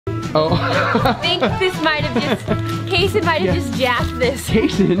Oh. I think this might have just, Kaysen might have just jacked this.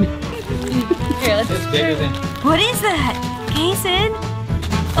 Kaysen. Here, let's It's bigger than. What is that? Kaysen?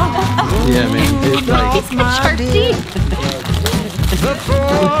 Oh. Yeah, man. It's like. It's got sharp teeth.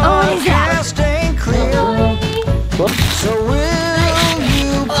 What is that? So will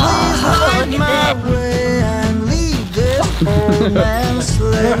you please light my way and leave this old man's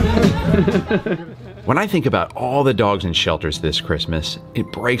sleigh? When I think about all the dogs in shelters this Christmas,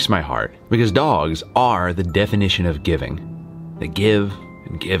 it breaks my heart because dogs are the definition of giving. They give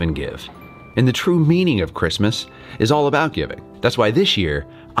and give and give. And the true meaning of Christmas is all about giving. That's why this year,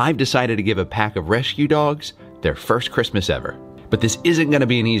 I've decided to give a pack of rescue dogs their first Christmas ever. But this isn't going to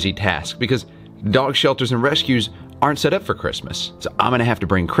be an easy task because dog shelters and rescues aren't set up for Christmas. So I'm going to have to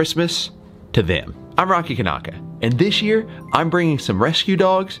bring Christmas to them. I'm Rocky Kanaka, and this year, I'm bringing some rescue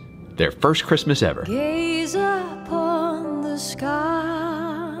dogs their first Christmas ever. Gaze upon the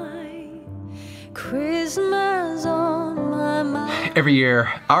sky, Christmas on my mind. Every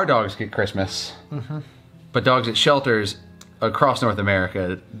year, our dogs get Christmas, but dogs at shelters across North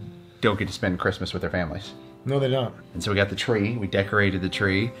America don't get to spend Christmas with their families. No, they don't. And so we got the tree, we decorated the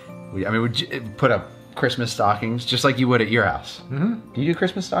tree. We put up Christmas stockings just like you would at your house. Do you do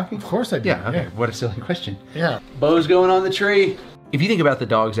Christmas stockings? Of course I do. Yeah, okay. What a silly question. Yeah. Bows going on the tree. If you think about the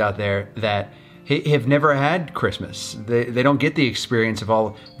dogs out there that have never had Christmas, they don't get the experience of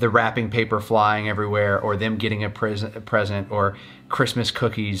all the wrapping paper flying everywhere or them getting a present or Christmas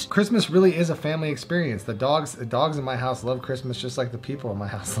cookies. Christmas really is a family experience. The dogs in my house love Christmas just like the people in my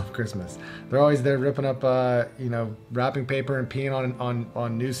house love Christmas. They're always there ripping up, wrapping paper and peeing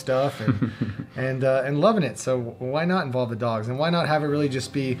on new stuff and loving it. So why not involve the dogs? And why not have it really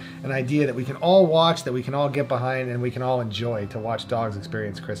just be an idea that we can all watch, that we can all get behind, and we can all enjoy to watch dogs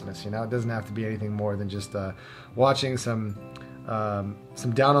experience Christmas? You know, it doesn't have to be anything more than just watching some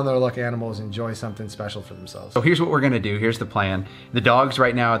down on their luck animals enjoy something special for themselves. So here's what we're gonna do. Here's the plan. The dogs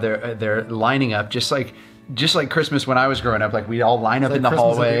right now, they're lining up just like Christmas when I was growing up. Like we all line up in the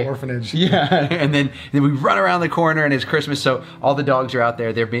Christmas hallway. at the orphanage. Yeah, and then we run around the corner and it's Christmas. So all the dogs are out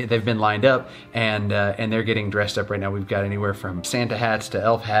there. They've been lined up and they're getting dressed up right now. We've got anywhere from Santa hats to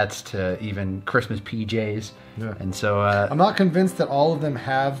elf hats to even Christmas PJs. Yeah. And so I'm not convinced that all of them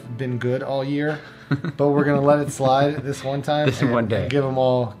have been good all year. But we're gonna let it slide this one time. This one day. Give them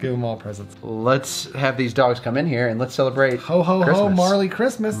all presents. Let's have these dogs come in here and let's celebrate. Ho ho Christmas. ho, Marley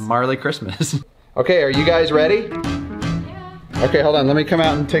Christmas. Marley Christmas. Okay, are you guys ready? Yeah. Okay, hold on. Let me come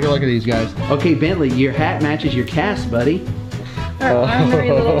out and take a look at these guys. Okay, Bentley, your hat matches your cast, buddy. Our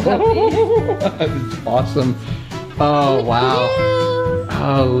ornery little puppy. That's awesome. Oh wow.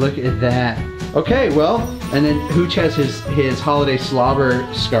 Oh, look at that. Okay, well, and then Hooch has his holiday slobber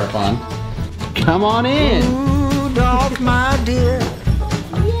scarf on. Come on in. Rudolph, my dear.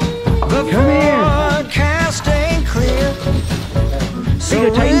 The Come here. forecast ain't clear. So Here you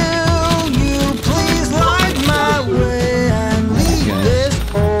go, Titan. will you please light my way and leave this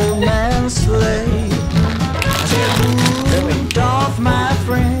old man's sleigh? I said, Rudolph, my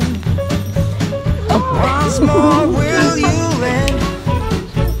friend. Once more will you lend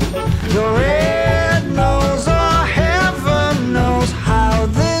your red nose, or heaven knows how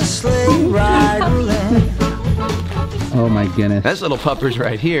this sleigh ride will end. Oh my goodness. This little pupper's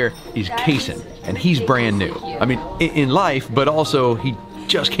right here is Kaysen, and he's brand new. I mean, in life, but also he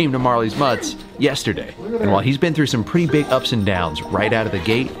just came to Marley's Mutts yesterday. And while he's been through some pretty big ups and downs right out of the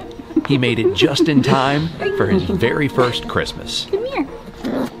gate, he made it just in time for his very first Christmas. Come here.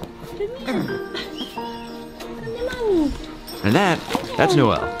 And that's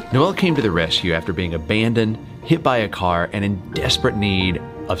Noelle. Noelle came to the rescue after being abandoned, hit by a car, and in desperate need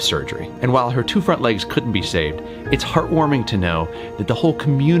of surgery. And while her two front legs couldn't be saved, it's heartwarming to know that the whole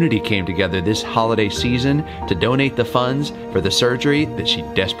community came together this holiday season to donate the funds for the surgery that she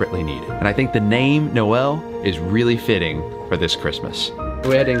desperately needed. And I think the name Noelle is really fitting for this Christmas.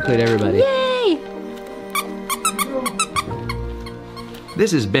 We had to include everybody. Yay!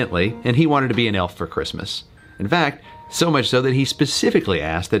 This is Bentley, and he wanted to be an elf for Christmas. In fact, so much so that he specifically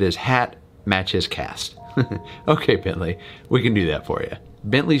asked that his hat match his cast. Okay, Bentley, we can do that for you.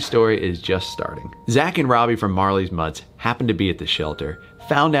 Bentley's story is just starting. Zach and Robbie from Marley's Mutts happened to be at the shelter,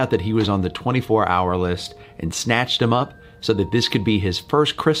 found out that he was on the 24-hour list, and snatched him up so that this could be his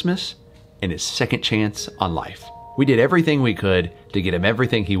first Christmas and his second chance on life. We did everything we could to get him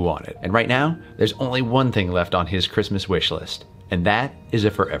everything he wanted. And right now, there's only one thing left on his Christmas wish list, and that is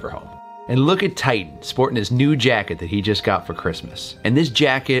a forever home. And look at Titan sporting his new jacket that he just got for Christmas. And this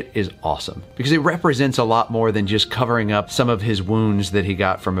jacket is awesome because it represents a lot more than just covering up some of his wounds that he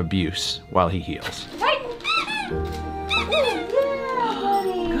got from abuse while he heals. Titan! Yeah,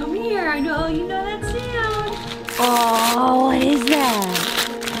 buddy. Come here. I know you know that sound. Oh, what is that?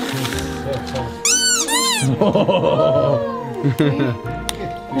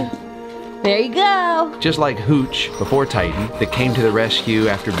 There you go. Just like Hooch before Titan, that came to the rescue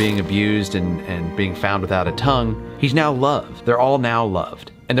after being abused and being found without a tongue, he's now loved. They're all now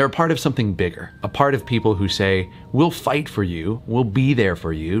loved. And they're a part of something bigger, a part of people who say, we'll fight for you, we'll be there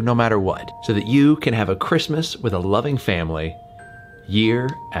for you no matter what, so that you can have a Christmas with a loving family year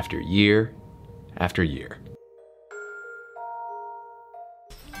after year after year.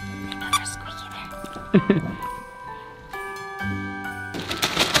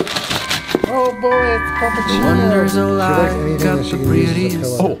 Oh boy, it's Puppuccino. Wonders of life anything got that she the can use as a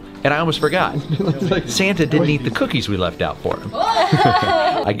prettiest. pillow. Oh, and I almost forgot. Santa didn't eat the cookies we left out for him.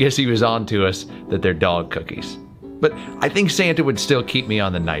 I guess he was on to us that they're dog cookies. But I think Santa would still keep me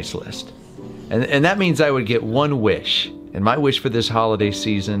on the nice list. And that means I would get one wish. And my wish for this holiday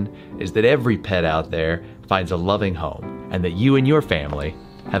season is that every pet out there finds a loving home and that you and your family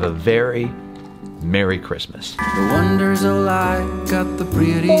have a very Merry Christmas. The wonders of life got the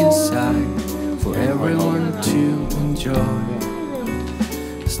prettiest side for everyone to enjoy.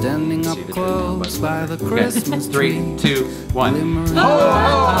 Standing up close by the Christmas tree. 3, 2, 1. glimmering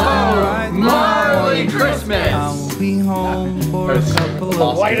Ho, Marley Christmas! I will be home for a couple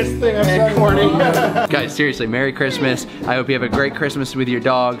of Whitest thing I've said morning. Guys, seriously, Merry Christmas. I hope you have a great Christmas with your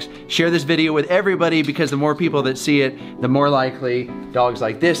dogs. Share this video with everybody because the more people that see it, the more likely dogs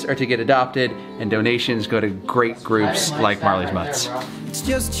like this are to get adopted and donations go to great groups like Marley's Mutts. It's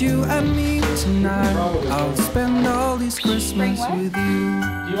just you and me tonight. I'll spend all this Christmas with you.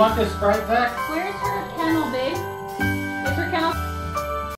 Do you want this Sprite pack?